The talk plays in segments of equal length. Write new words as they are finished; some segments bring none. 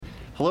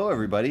Hello,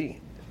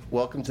 everybody.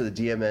 Welcome to the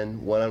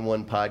DMN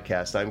One-on-One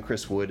podcast. I'm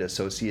Chris Wood,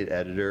 Associate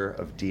Editor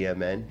of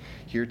DMN,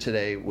 here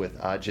today with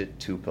Ajit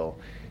Tupel.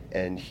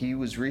 And he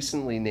was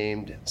recently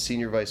named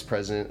Senior Vice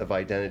President of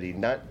Identity.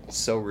 Not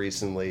so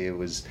recently, it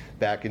was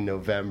back in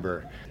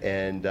November.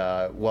 And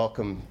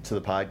welcome to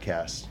the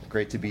podcast.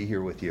 Great to be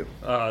here with you.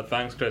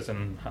 Thanks, Chris,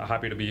 and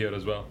happy to be here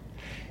as well.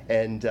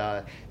 And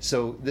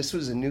so this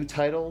was a new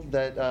title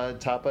that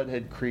Tapad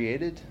had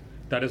created?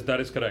 That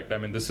is correct. I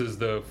mean, this is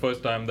the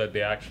first time that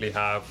they actually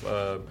have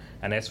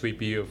an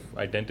SVP of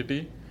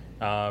identity,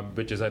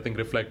 which is, I think,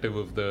 reflective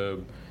of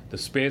the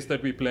space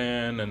that we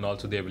play in and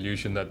also the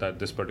evolution that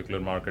this particular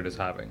market is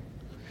having.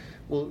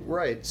 Well,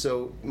 right.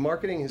 So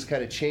marketing has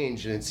kind of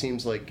changed, and it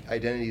seems like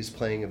identity is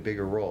playing a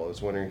bigger role. I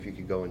was wondering if you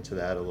could go into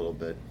that a little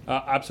bit.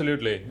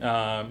 Absolutely.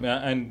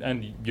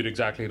 And you're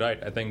exactly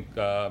right. I think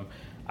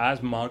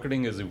as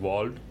marketing has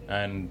evolved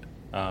and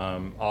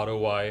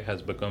ROI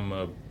has become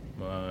a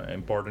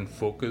important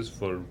focus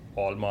for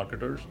all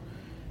marketers,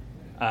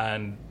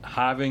 and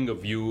having a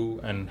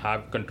view and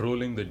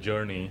controlling the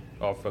journey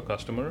of a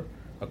customer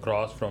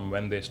across from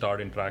when they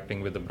start interacting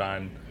with the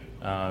brand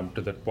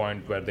to the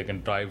point where they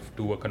can drive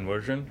to a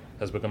conversion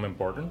has become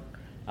important.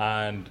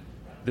 And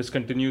this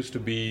continues to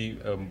be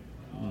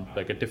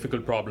like a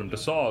difficult problem to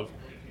solve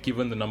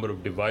given the number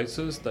of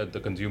devices that the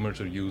consumers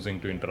are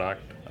using to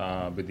interact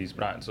with these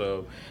brands.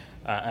 So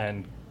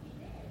and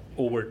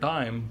over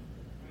time,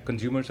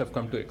 consumers have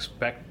come to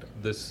expect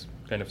this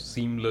kind of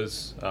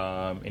seamless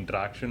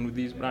interaction with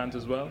these brands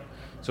as well.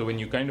 So when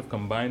you kind of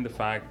combine the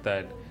fact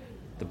that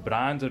the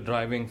brands are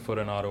driving for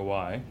an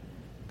ROI,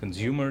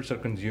 consumers are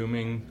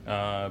consuming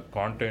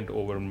content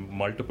over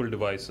multiple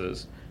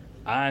devices,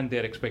 and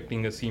they're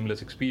expecting a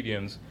seamless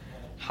experience,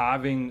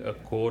 having a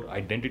core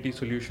identity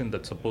solution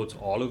that supports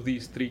all of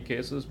these three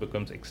cases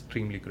becomes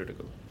extremely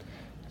critical.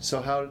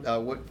 So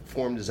what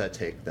form does that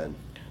take then?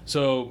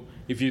 So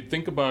if you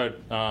think about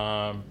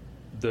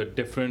the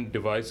different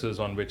devices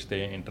on which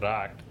they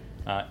interact,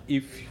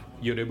 if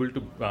you're able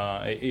to,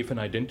 if an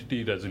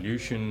identity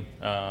resolution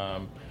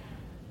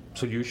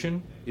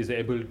solution is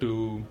able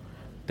to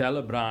tell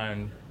a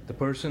brand the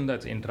person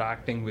that's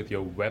interacting with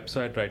your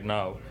website right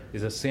now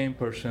is the same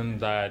person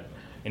that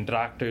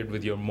interacted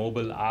with your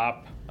mobile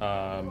app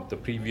the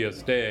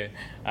previous day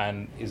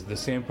and is the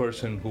same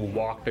person who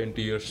walked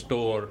into your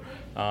store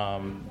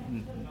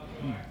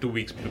 2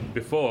 weeks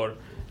before,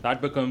 that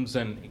becomes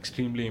an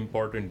extremely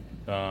important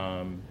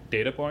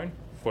data point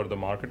for the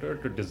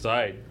marketer to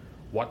decide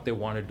what they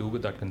want to do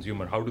with that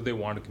consumer. How do they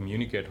want to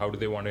communicate? How do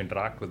they want to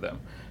interact with them?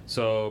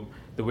 So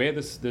the way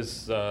this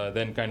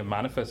then kind of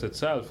manifests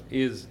itself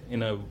is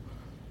in a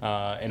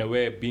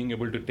way being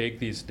able to take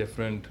these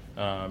different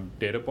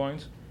data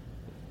points,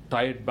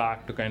 tie it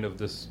back to kind of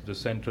the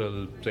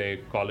central,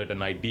 say, call it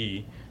an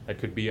ID that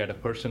could be at a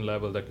person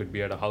level, that could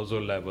be at a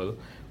household level,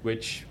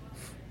 which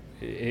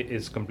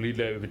is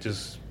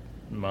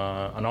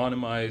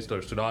anonymized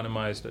or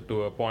pseudonymized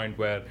to a point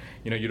where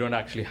you don't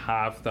actually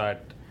have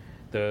that.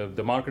 The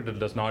marketer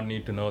does not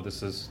need to know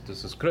this is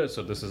Chris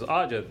or this is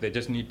Ajit. They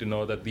just need to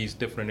know that these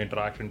different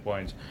interaction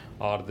points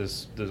are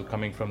this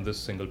coming from this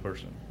single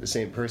person. The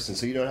same person.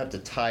 So you don't have to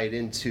tie it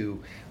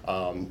into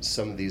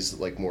some of these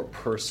like more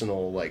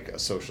personal, like a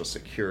social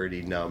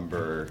security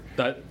number.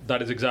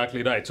 That is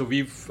exactly right. So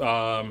we've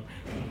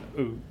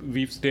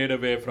stayed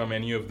away from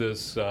any of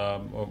this.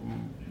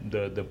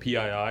 The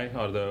PII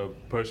or the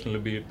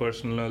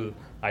personal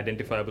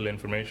identifiable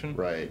information,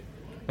 right?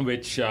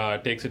 Which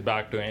takes it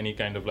back to any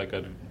kind of like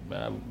a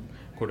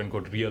quote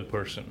unquote real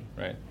person,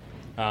 right?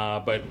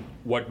 But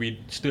what we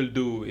still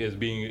do is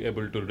being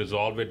able to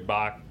resolve it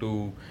back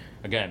to,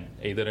 again,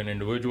 either an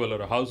individual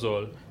or a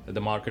household that the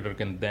marketer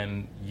can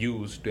then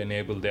use to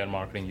enable their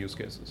marketing use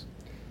cases.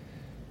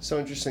 So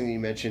interesting that you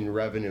mentioned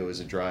revenue as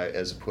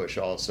a push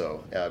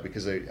also,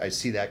 because I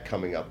see that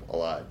coming up a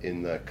lot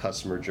in the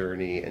customer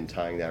journey and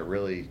tying that,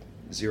 really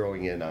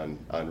zeroing in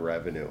on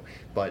revenue.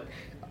 But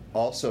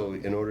also,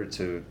 in order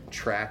to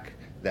track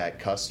that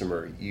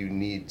customer, you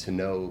need to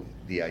know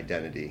the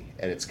identity,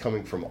 and it's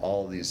coming from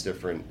all these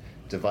different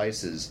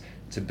devices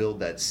to build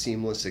that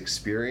seamless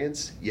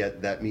experience,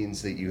 yet that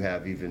means that you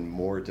have even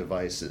more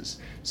devices.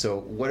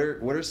 So what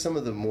are some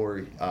of the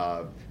more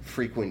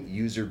frequent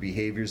user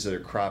behaviors that are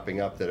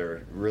cropping up that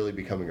are really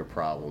becoming a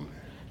problem?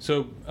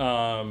 So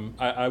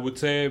I would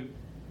say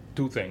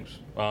two things.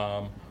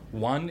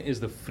 One is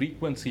the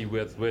frequency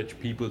with which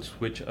people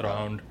switch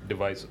around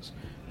devices.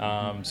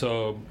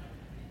 So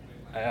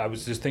I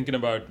was just thinking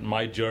about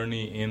my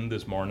journey in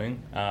this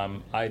morning.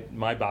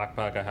 My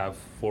backpack, I have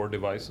 4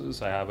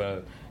 devices. I have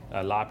a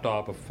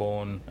laptop, a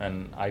phone,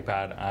 an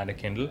iPad, and a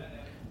Kindle.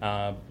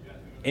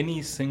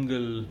 Any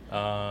single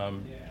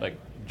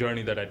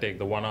journey that I take,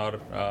 the 1 hour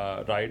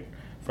ride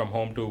from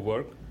home to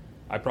work,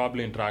 I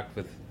probably interact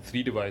with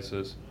 3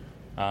 devices.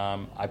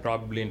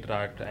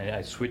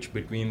 I switch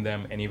between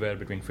them anywhere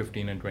between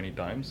 15 and 20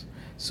 times.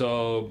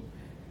 So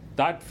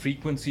that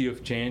frequency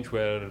of change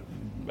where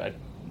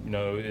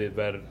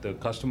the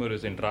customer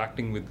is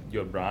interacting with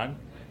your brand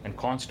and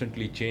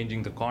constantly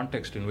changing the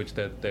context in which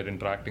they're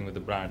interacting with the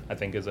brand, I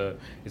think is a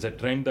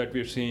trend that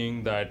we're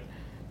seeing that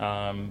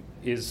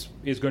is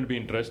going to be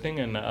interesting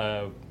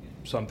and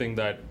something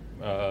that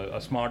a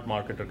smart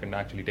marketer can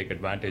actually take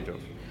advantage of.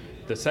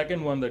 The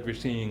second one that we're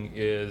seeing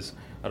is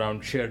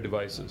around shared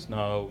devices.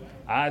 Now,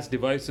 as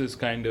devices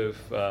kind of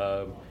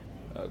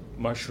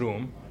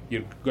mushroom,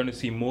 you're going to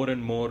see more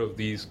and more of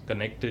these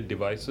connected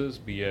devices,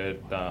 be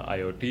it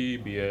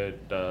IoT, be it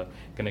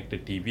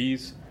connected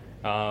TVs.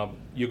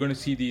 You're going to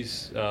see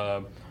these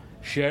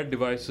shared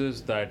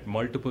devices that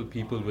multiple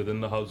people within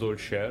the household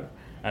share.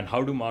 And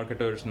how do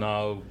marketers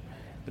now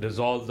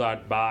resolve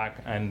that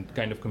back and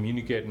kind of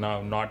communicate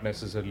now, not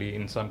necessarily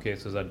in some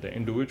cases at the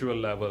individual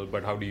level,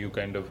 but how do you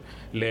kind of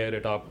layer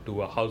it up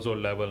to a household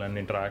level and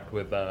interact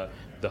with the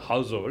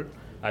household,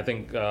 I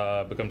think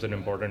becomes an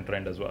important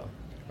trend as well.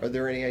 Are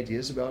there any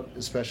ideas about,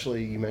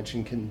 especially you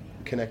mentioned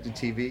connected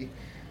TV,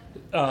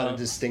 how to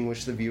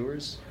distinguish the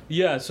viewers?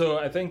 Yeah, so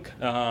I think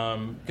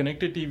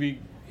connected TV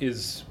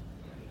is,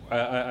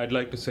 I'd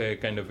like to say,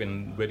 kind of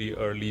in very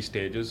early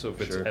stages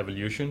of its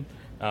evolution.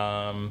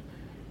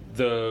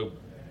 The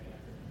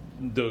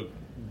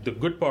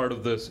good part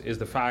of this is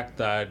the fact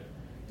that,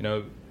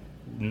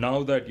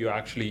 now that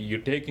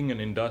you're taking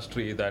an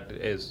industry that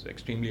is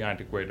extremely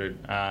antiquated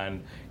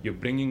and you're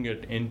bringing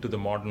it into the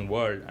modern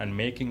world and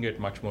making it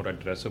much more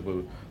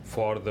addressable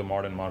for the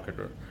modern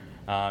marketer.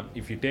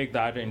 If you take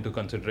that into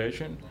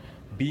consideration,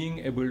 being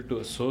able to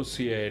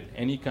associate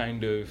any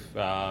kind of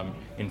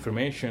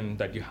information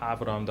that you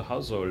have around the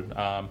household,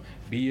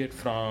 be it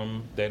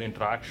from their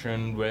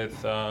interaction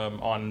with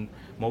on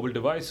mobile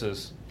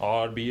devices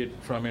or be it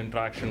from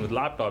interaction with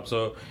laptops.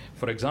 So,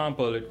 for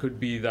example, it could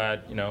be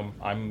that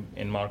I'm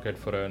in market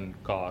for a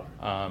car.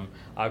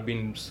 I've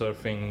been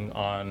surfing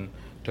on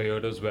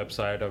Toyota's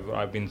website.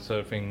 I've been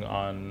surfing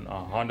on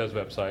Honda's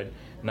website.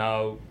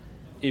 Now,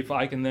 if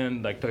I can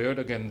then, like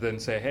Toyota can then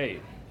say,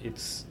 hey,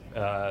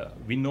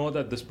 we know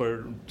that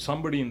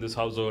somebody in this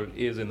household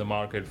is in the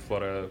market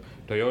for a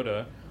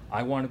Toyota.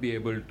 I want to be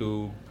able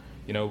to,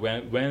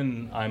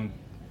 when I'm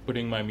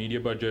putting my media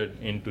budget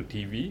into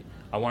TV,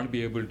 I want to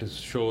be able to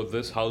show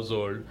this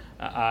household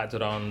ads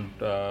around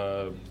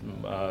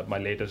my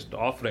latest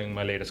offering,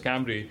 my latest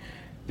Camry.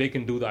 They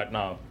can do that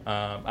now.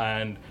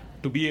 And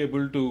to be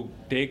able to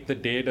take the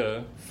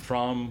data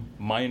from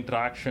my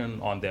interaction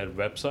on their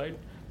website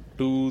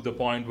to the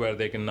point where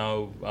they can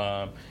now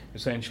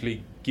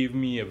essentially give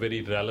me a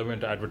very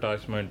relevant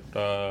advertisement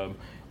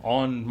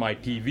on my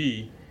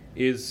TV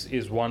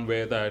is one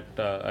way that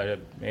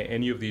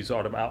any of these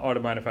auto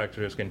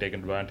manufacturers can take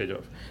advantage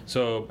of.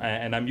 So,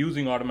 and I'm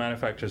using auto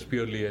manufacturers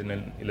purely in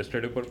an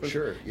illustrative purpose.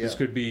 Sure, yeah. This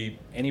could be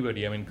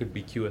anybody. I mean, it could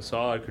be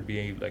QSR, it could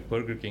be like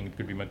Burger King, it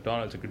could be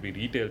McDonald's, it could be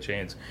retail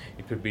chains,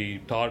 it could be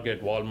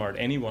Target, Walmart,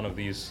 any one of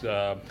these.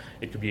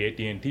 It could be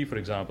AT&T, for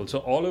example. So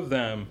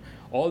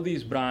all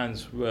these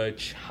brands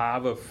which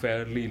have a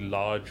fairly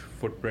large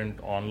footprint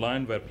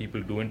online where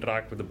people do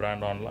interact with the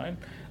brand online,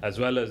 as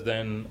well as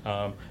then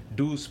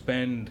do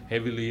spend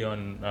heavily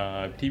on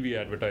TV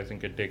advertising,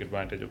 can take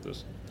advantage of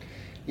this.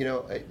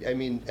 I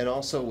mean, and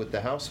also with the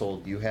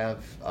household, you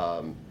have,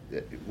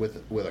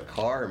 with a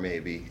car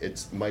maybe,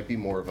 it might be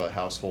more of a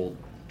household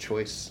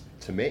choice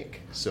to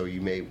make. So you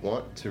may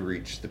want to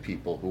reach the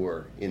people who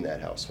are in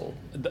that household.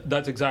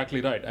 That's exactly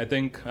right. I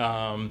think,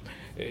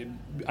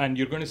 and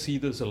you're going to see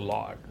this a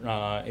lot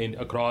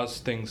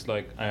across things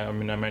like, I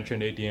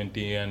mentioned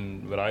AT&T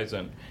and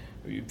Verizon.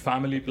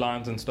 Family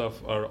plans and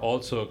stuff are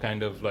also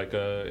kind of like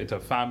it's a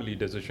family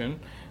decision.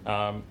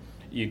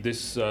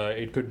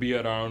 It could be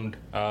around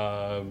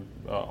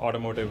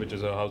automotive, which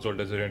is a household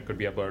decision. It could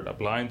be about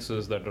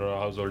appliances that are a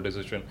household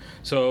decision.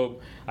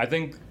 So I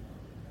think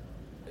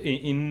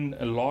in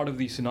a lot of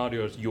these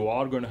scenarios, you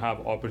are going to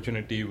have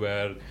opportunity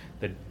where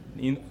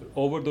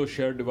over those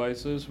shared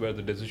devices where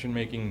the decision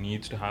making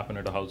needs to happen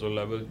at a household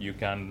level, you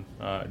can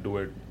do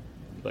it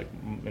like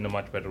in a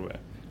much better way.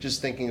 Just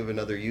thinking of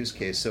another use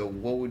case, so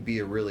what would be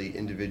a really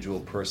individual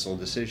personal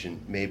decision,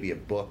 maybe a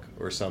book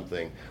or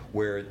something,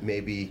 where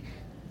maybe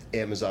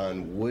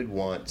Amazon would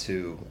want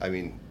to,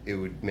 it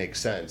would make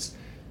sense,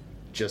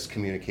 just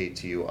communicate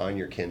to you on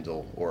your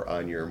Kindle or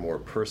on your more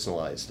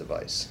personalized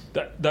device.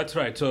 That's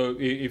right. So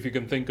if you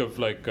can think of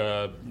like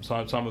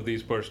some of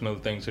these personal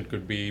things, it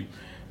could be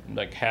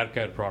like hair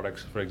care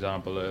products, for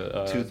example.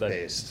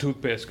 Toothpaste.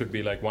 Toothpaste could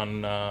be like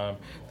one,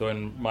 though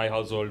in my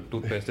household,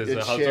 toothpaste is a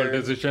household shared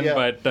decision, yeah.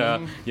 But,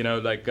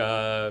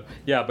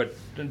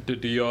 but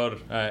to your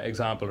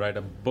example, right,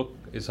 a book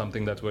is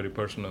something that's very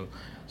personal.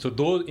 So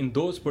in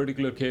those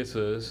particular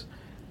cases,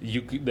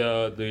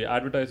 the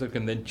advertiser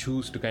can then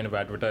choose to kind of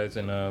advertise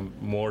in a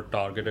more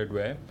targeted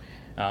way,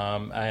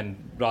 and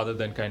rather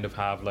than kind of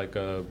have like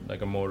a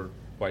more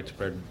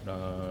widespread,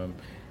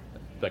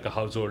 like a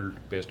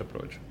household-based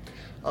approach.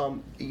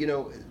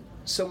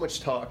 So much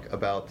talk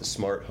about the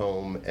smart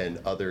home and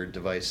other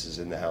devices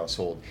in the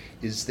household.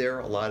 Is there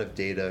a lot of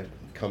data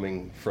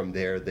coming from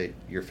there that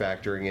you're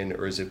factoring in,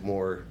 or is it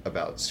more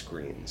about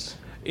screens?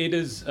 It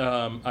is,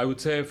 I would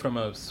say, from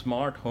a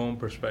smart home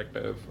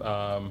perspective,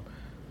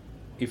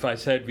 if I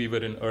said we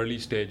were in early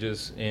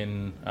stages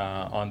in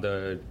on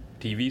the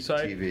TV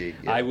side,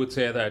 yeah. I would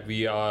say that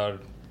we are.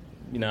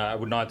 I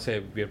would not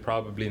say we're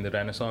probably in the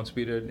Renaissance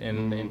period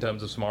in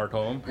terms of smart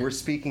home. We're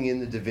speaking in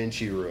the Da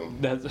Vinci room.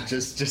 That's,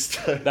 just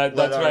to that's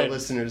let our right.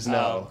 listeners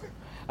know.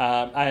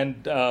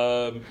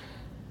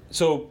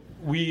 So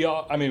we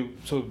are.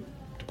 So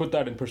to put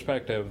that in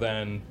perspective,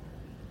 then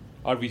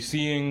are we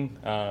seeing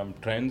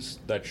trends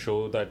that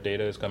show that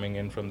data is coming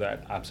in from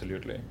that?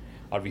 Absolutely.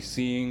 Are we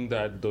seeing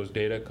that those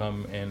data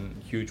come in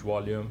huge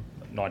volume?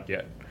 Not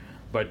yet,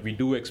 but we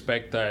do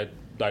expect that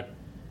to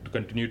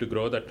continue to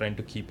grow, that trend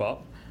to keep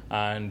up.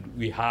 And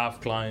we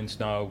have clients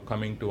now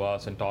coming to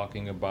us and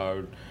talking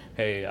about,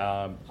 hey,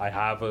 I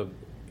have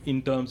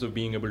in terms of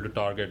being able to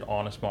target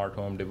on a smart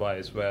home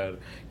device where,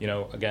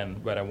 again,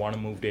 where I want to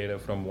move data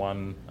from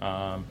one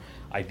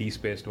IT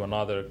space to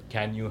another,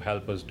 can you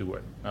help us do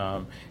it?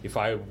 If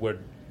I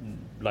would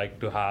like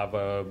to have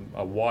a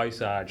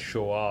voice ad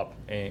show up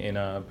in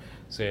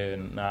say,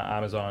 an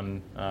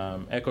Amazon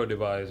Echo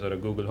device or a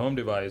Google Home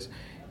device,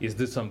 is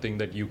this something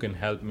that you can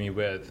help me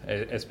with,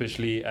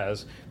 especially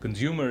as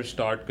consumers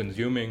start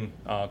consuming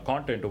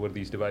content over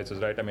these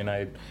devices, right?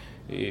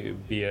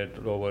 Be it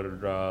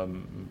over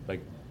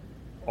like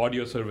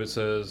audio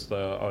services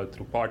or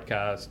through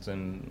podcasts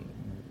and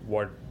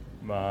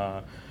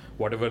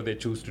whatever they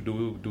choose to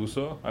do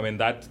so.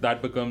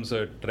 That becomes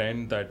a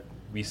trend that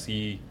we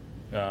see,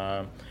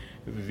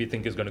 we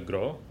think is going to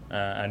grow,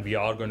 and we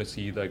are going to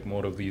see like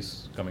more of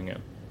these coming in.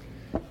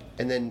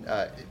 And then,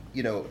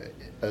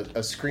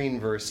 a screen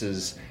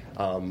versus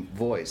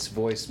voice.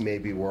 Voice,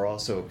 maybe we're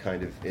also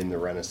kind of in the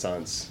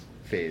Renaissance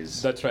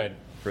phase. That's right.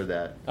 For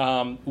that.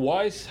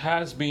 Voice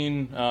has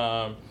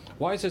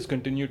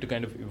continued to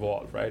kind of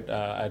evolve, right?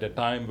 At a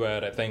time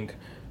where I think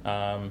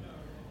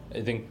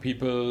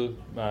people,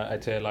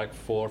 I'd say like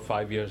 4 or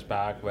 5 years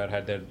back, where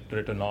had they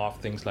written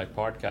off things like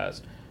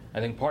podcast.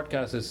 I think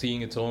podcast is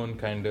seeing its own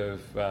kind of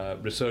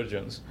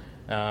resurgence.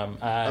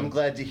 I'm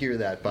glad to hear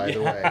that, by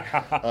the way,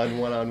 on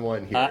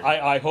one-on-one here.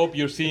 I hope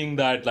you're seeing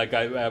that, like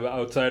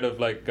outside of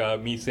like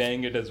me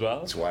saying it as well.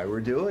 That's why we're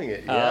doing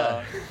it.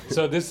 Yeah.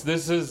 So this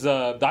is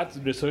that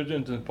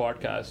resurgence in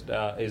podcast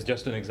is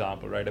just an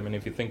example, right?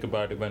 If you think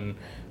about it, when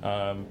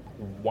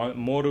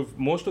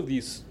most of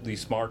these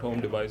smart home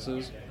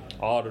devices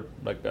are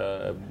like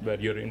where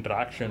your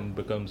interaction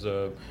becomes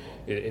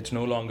it's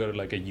no longer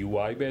like a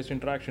UI based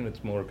interaction,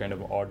 it's more kind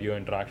of audio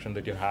interaction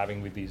that you're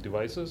having with these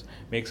devices.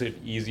 Makes it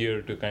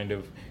easier to kind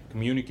of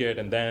communicate,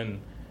 and then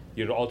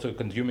you're also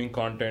consuming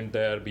content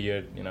there, be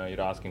it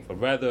you're asking for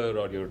weather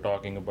or you're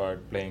talking about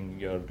playing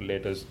your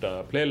latest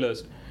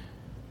playlist.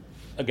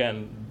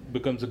 Again,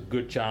 becomes a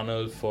good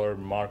channel for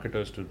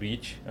marketers to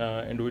reach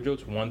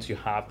individuals. Once you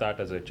have that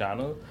as a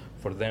channel,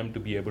 for them to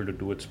be able to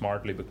do it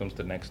smartly becomes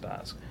the next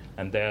task.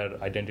 And their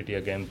identity,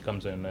 again,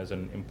 comes in as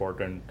an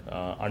important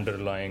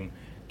underlying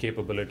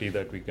capability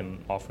that we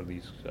can offer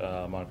these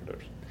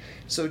marketers.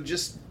 So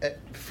just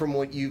from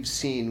what you've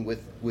seen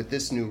with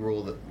this new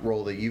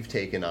role that you've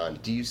taken on,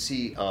 do you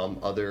see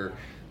other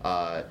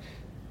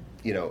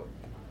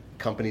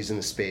companies in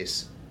the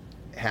space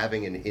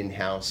having an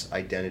in-house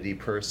identity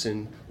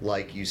person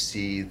like you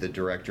see the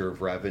director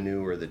of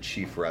revenue or the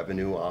chief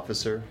revenue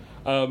officer?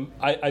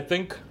 I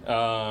think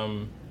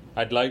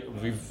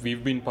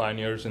we've been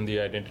pioneers in the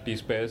identity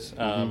space.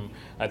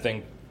 I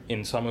think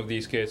in some of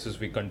these cases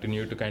we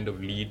continue to kind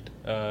of lead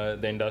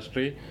the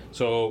industry.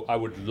 So I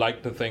would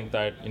like to think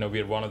that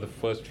we're one of the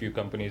first few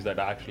companies that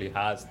actually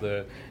has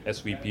the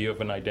SVP of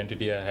an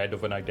identity ahead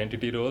of an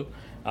identity role.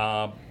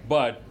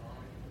 But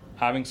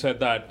having said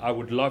that, I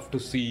would love to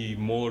see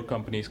more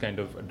companies kind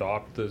of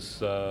adopt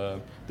this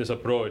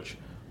approach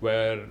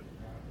where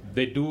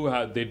they do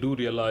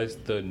realize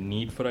the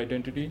need for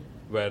identity,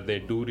 where they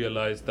do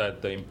realize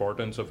that the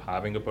importance of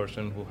having a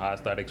person who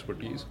has that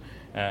expertise,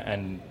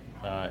 and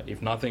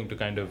if nothing, to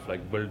kind of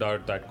like build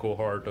out that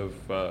cohort of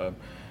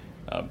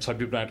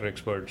subject matter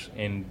experts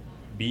in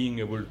being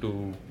able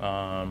to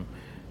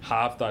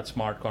have that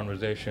smart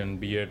conversation,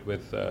 be it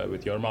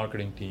with your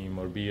marketing team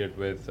or be it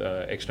with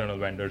external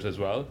vendors as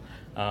well.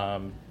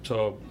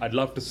 So I'd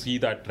love to see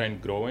that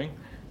trend growing.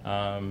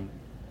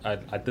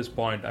 At this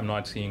point, I'm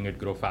not seeing it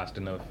grow fast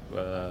enough,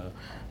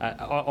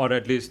 or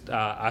at least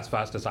as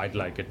fast as I'd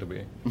like it to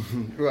be.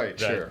 Right,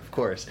 sure, of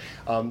course.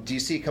 Do you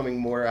see it coming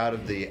more out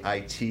of the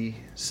IT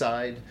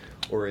side,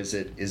 or is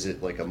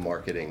it like a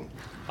marketing?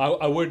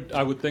 I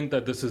would think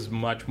that this is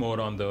much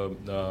more on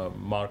the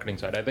marketing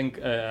side. I think,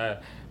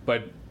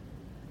 but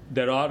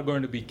there are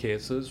going to be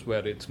cases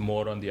where it's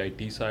more on the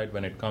IT side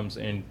when it comes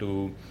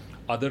into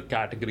other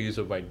categories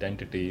of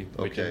identity,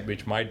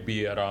 which might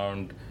be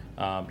around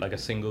like a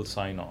single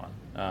sign-on,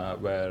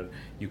 where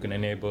you can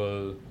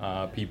enable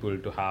people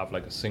to have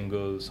like a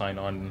single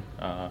sign-on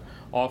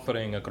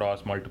offering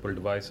across multiple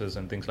devices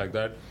and things like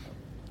that.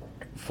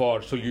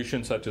 For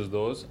solutions such as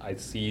those, I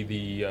see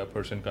the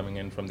person coming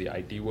in from the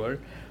IT world.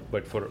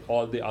 But for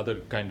all the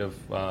other kind of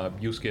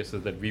use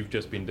cases that we've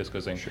just been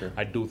discussing, sure,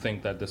 I do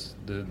think that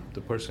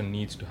the person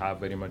needs to have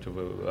very much of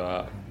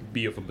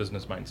be of a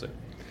business mindset.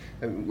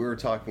 I mean, we were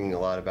talking a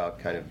lot about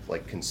kind of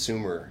like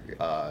consumer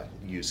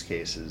use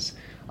cases.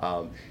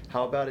 How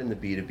about in the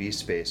B2B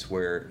space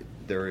where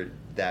there are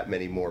that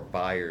many more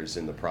buyers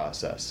in the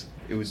process?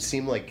 It would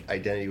seem like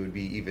identity would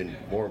be even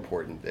more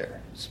important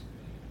there.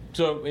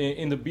 So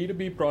in the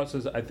B2B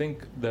process, I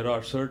think there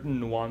are certain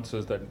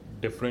nuances that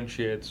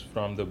differentiates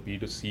from the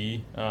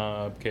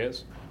B2C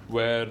case,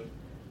 where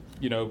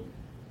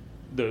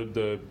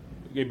the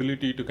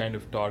ability to kind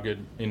of target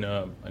in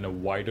a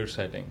wider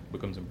setting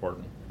becomes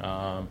important.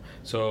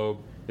 So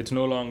it's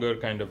no longer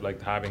kind of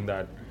like having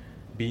that,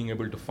 being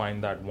able to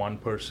find that one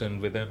person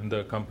within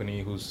the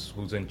company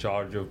who's in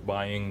charge of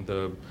buying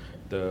the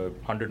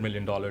 $100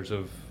 million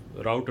of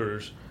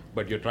routers,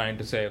 but you're trying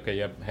to say, okay,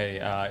 yep, hey,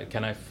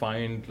 can I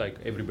find like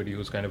everybody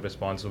who's kind of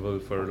responsible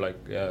for like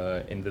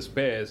in this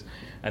space,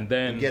 and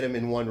then get them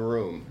in one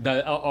room,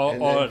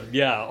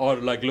 or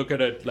like look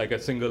at it like a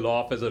single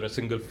office or a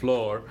single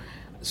floor.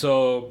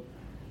 So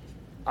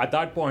at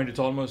that point, it's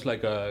almost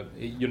like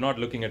you're not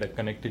looking at a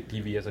connected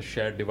TV as a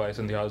shared device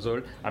in the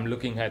household. I'm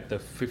looking at the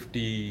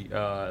 50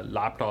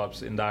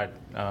 laptops in that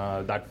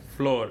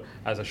floor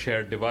as a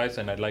shared device,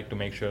 and I'd like to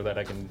make sure that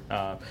I can.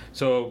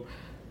 So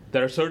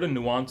there are certain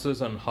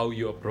nuances on how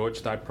you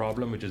approach that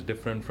problem, which is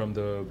different from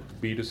the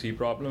B2C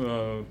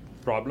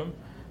problem,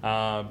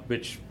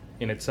 which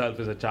in itself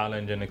is a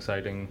challenge and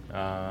exciting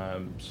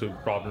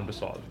problem to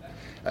solve.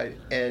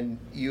 And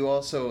you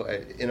also,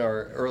 in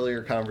our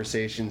earlier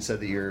conversation, said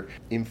that your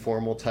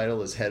informal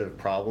title is head of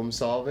problem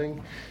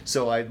solving.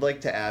 So I'd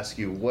like to ask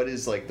you, what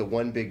is like the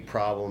one big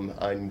problem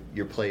on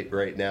your plate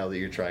right now that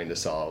you're trying to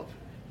solve?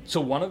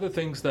 So one of the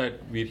things that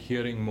we're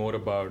hearing more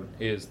about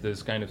is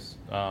this kind of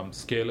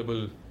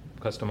scalable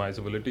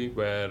customizability,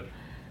 where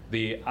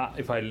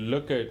if I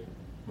look at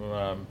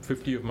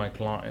 50 of my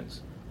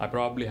clients, I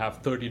probably have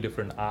 30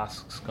 different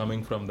asks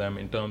coming from them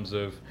in terms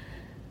of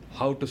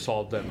how to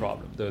solve their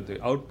problem.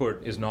 The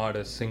output is not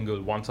a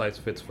single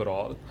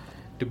one-size-fits-for-all.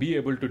 To be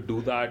able to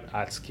do that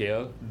at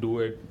scale, do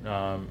it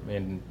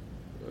in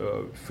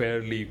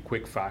fairly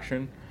quick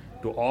fashion,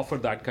 to offer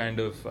that kind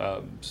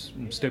of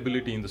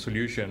stability in the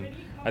solution,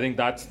 I think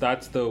that's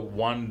the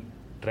one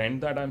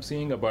trend that I'm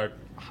seeing about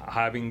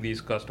having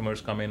these customers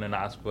come in and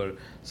ask for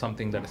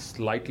something that is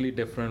slightly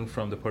different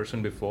from the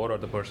person before or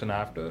the person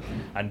after,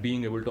 and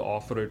being able to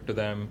offer it to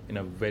them in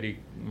a very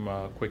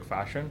quick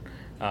fashion.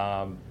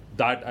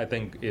 That I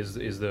think is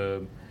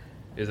the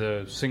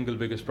single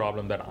biggest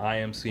problem that I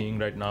am seeing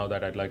right now,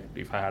 that I'd like,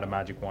 if I had a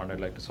magic wand, I'd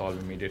like to solve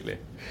immediately.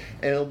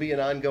 And it'll be an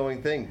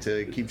ongoing thing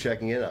to keep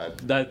checking in on.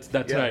 That's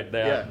right.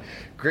 Yeah.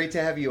 Great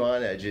to have you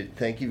on, Ajit.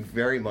 Thank you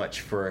very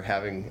much for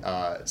having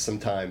some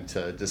time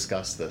to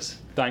discuss this.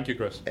 Thank you,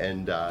 Chris.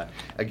 And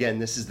again,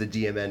 this is the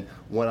DMN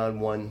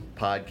One-on-One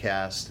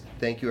podcast.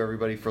 Thank you,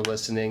 everybody, for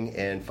listening,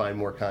 and find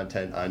more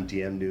content on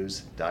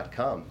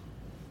dmnews.com.